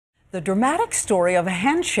The dramatic story of a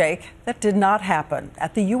handshake that did not happen.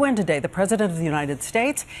 At the UN today, the President of the United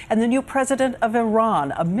States and the new President of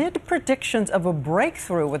Iran, amid predictions of a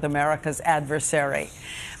breakthrough with America's adversary.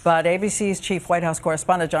 But ABC's chief White House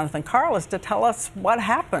correspondent Jonathan Karl is to tell us what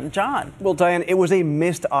happened. John. Well, Diane, it was a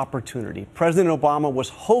missed opportunity. President Obama was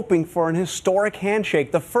hoping for an historic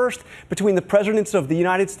handshake, the first between the presidents of the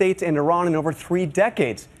United States and Iran in over 3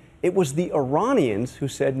 decades. It was the Iranians who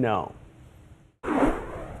said no.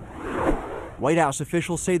 White House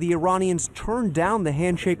officials say the Iranians turned down the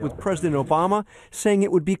handshake with President Obama, saying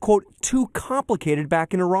it would be, quote, too complicated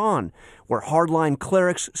back in Iran, where hardline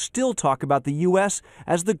clerics still talk about the U.S.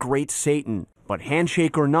 as the great Satan. But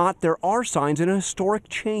handshake or not, there are signs an historic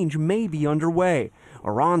change may be underway.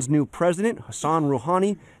 Iran's new president, Hassan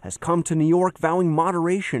Rouhani, has come to New York vowing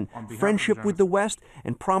moderation, friendship with the West,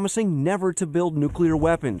 and promising never to build nuclear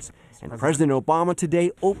weapons. And President Obama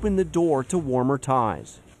today opened the door to warmer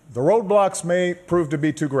ties. The roadblocks may prove to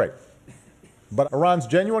be too great, but Iran's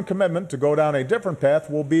genuine commitment to go down a different path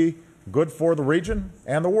will be good for the region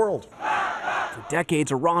and the world. For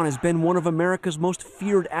decades, Iran has been one of America's most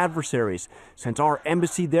feared adversaries. Since our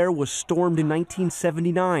embassy there was stormed in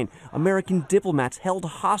 1979, American diplomats held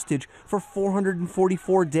hostage for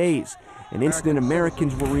 444 days, an incident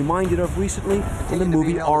Americans were reminded of recently in the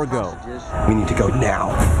movie Argo. We need to go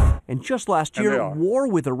now. And just last year, war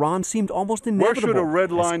with Iran seemed almost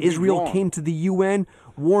inevitable as Israel came to the UN,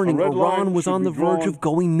 warning Iran was on the verge of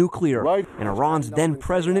going nuclear. And Iran's then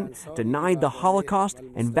president denied the Holocaust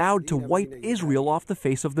and vowed to wipe Israel off the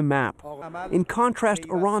face of the map. In contrast,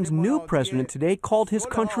 Iran's new president today called his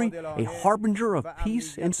country a harbinger of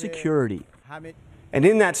peace and security. And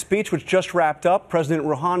in that speech, which just wrapped up, President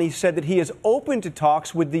Rouhani said that he is open to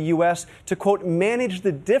talks with the U.S. to, quote, manage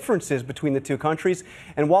the differences between the two countries.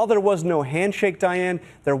 And while there was no handshake, Diane,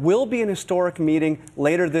 there will be an historic meeting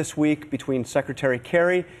later this week between Secretary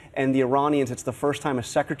Kerry and the Iranians. It's the first time a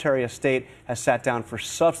Secretary of State has sat down for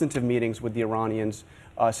substantive meetings with the Iranians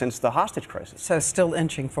since the hostage crisis. So still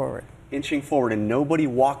inching forward. Inching forward, and nobody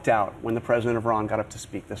walked out when the president of Iran got up to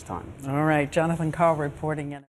speak this time. All right, Jonathan Karl reporting in.